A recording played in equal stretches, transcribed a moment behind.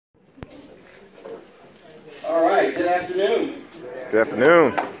afternoon. Good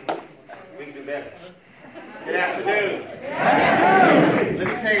afternoon. We can do better. Good afternoon. Good afternoon. Let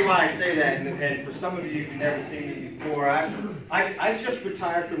me tell you why I say that, and for some of you who've never seen me before, I just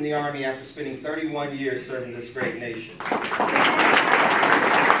retired from the Army after spending 31 years serving this great nation.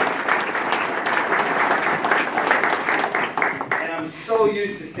 And I'm so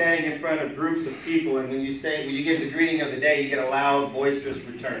used to standing in front of groups of people, and when you give the greeting of the day, you get a loud, boisterous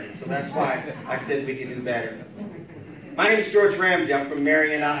return. So that's why I said we can do better. My name is George Ramsey. I'm from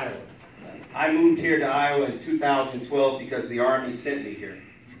Marion, Iowa. I moved here to Iowa in 2012 because the Army sent me here.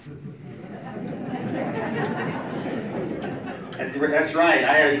 That's right.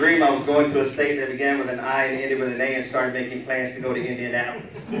 I had a dream I was going to a state that began with an I and ended with an A and started making plans to go to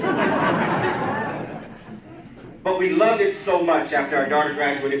Indianapolis. But we loved it so much after our daughter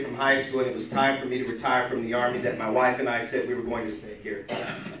graduated from high school and it was time for me to retire from the Army that my wife and I said we were going to stay here.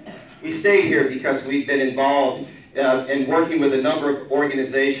 We stayed here because we've been involved in working with a number of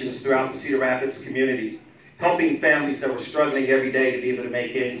organizations throughout the Cedar Rapids community, helping families that were struggling every day to be able to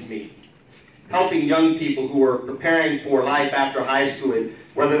make ends meet, helping young people who were preparing for life after high school,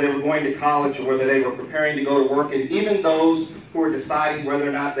 whether they were going to college or whether they were preparing to go to work, and even those who were deciding whether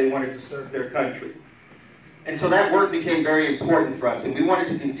or not they wanted to serve their country. And so that work became very important for us, and we wanted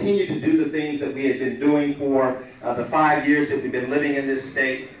to continue to do the things that we had been doing for the 5 years that we've been living in this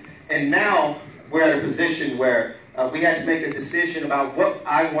state. And now we're at a position where we had to make a decision about what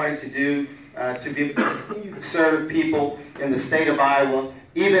I wanted to do to be able to continue to serve people in the state of Iowa,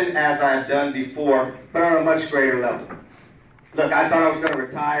 even as I've done before, but on a much greater level. Look, I thought I was going to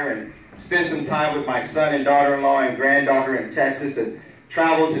retire and spend some time with my son and daughter-in-law and granddaughter in Texas and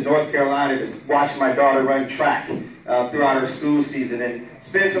travel to North Carolina to watch my daughter run track throughout her school season and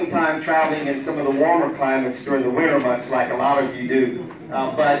spend some time traveling in some of the warmer climates during the winter months like a lot of you do.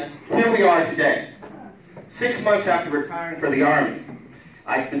 But here we are today. 6 months after retiring for the Army,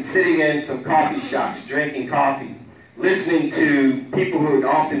 I've been sitting in some coffee shops, drinking coffee, listening to people who would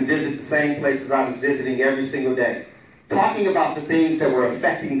often visit the same places I was visiting every single day, talking about the things that were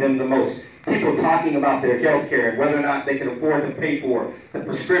affecting them the most. People talking about their health care and whether or not they could afford to pay for the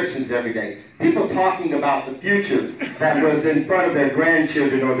prescriptions every day. People talking about the future that was in front of their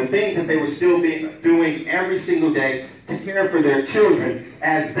grandchildren or the things that they were still doing every single day to care for their children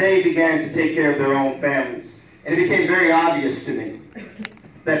as they began to take care of their own families. And it became very obvious to me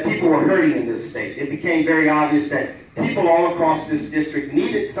that people were hurting in this state. It became very obvious that people all across this district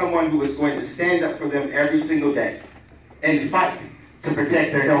needed someone who was going to stand up for them every single day and fight to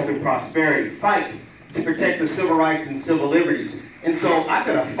protect their health and prosperity, fight to protect their civil rights and civil liberties. And so I've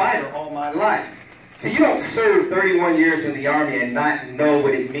been a fighter all my life. So you don't serve 31 years in the Army and not know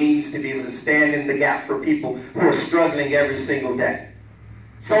what it means to be able to stand in the gap for people who are struggling every single day.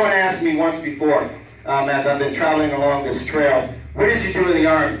 Someone asked me once before, as I've been traveling along this trail, what did you do in the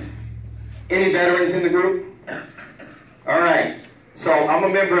Army? Any veterans in the group? All right. So I'm a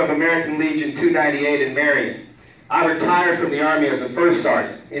member of American Legion 298 in Marion. I retired from the Army as a first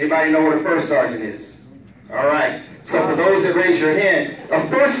sergeant. Anybody know what a first sergeant is? All right. So for those that raise your hand, a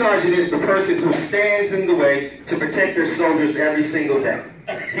first sergeant is the person who stands in the way to protect their soldiers every single day.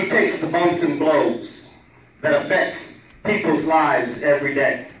 He takes the bumps and blows that affects people's lives every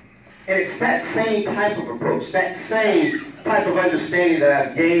day. And it's that same type of approach, that same type of understanding that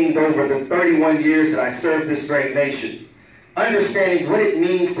I've gained over the 31 years that I served this great nation. Understanding what it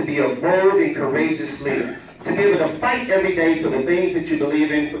means to be a bold and courageous leader. To be able to fight every day for the things that you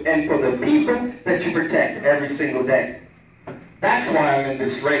believe in and for the people that you protect every single day. That's why I'm in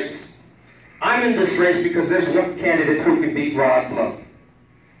this race. I'm in this race because there's one candidate who can beat Rod Blum,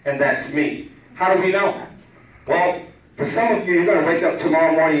 and that's me. How do we know? Well, for some of you, you're going to wake up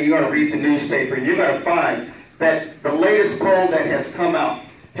tomorrow morning, you're going to read the newspaper, and you're going to find that the latest poll that has come out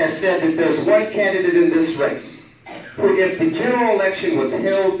has said that there's one candidate in this race who, if the general election was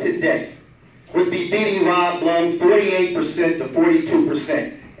held today, would be beating Rod Blum 48% to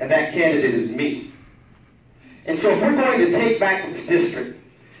 42%, and that candidate is me. And so if we're going to take back this district,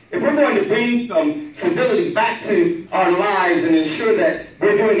 if we're going to bring some civility back to our lives and ensure that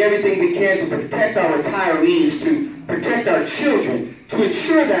we're doing everything we can to protect our retirees, to protect our children, to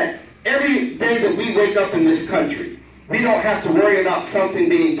ensure that every day that we wake up in this country, we don't have to worry about something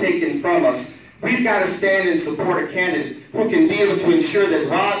being taken from us, we've got to stand and support a candidate who can be able to ensure that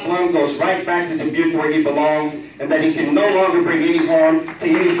Rod Blum goes right back to Dubuque where he belongs and that he can no longer bring any harm to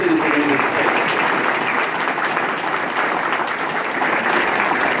any citizen in this state.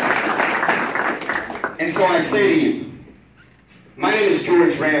 And so I say to you, my name is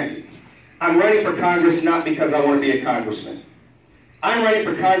George Ramsey. I'm running for Congress not because I want to be a congressman. I'm running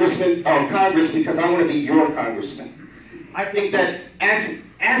for Congress because I want to be your congressman. I think that as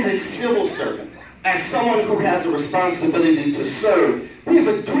a civil servant, as someone who has a responsibility to serve, we have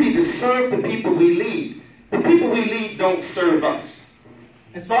a duty to serve the people we lead. The people we lead don't serve us.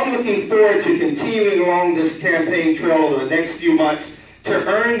 And so I'm looking forward to continuing along this campaign trail over the next few months to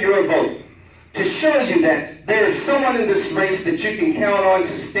earn your vote, to show you that there is someone in this race that you can count on to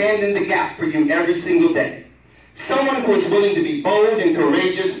stand in the gap for you every single day. Someone who is willing to be bold and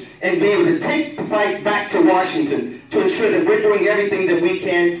courageous and be able to take the fight back to Washington to ensure that we're doing everything that we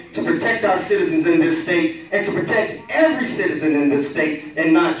can to protect our citizens in this state and to protect every citizen in this state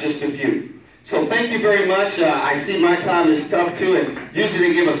and not just a few. So thank you very much. I see my time is up too, and usually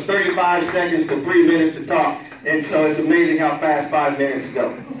they give us 35 seconds to 3 minutes to talk, and so it's amazing how fast 5 minutes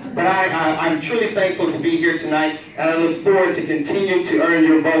go. But I'm truly thankful to be here tonight, and I look forward to continue to earn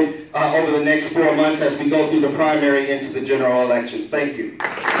your vote over the next 4 months as we go through the primary into the general election. Thank you.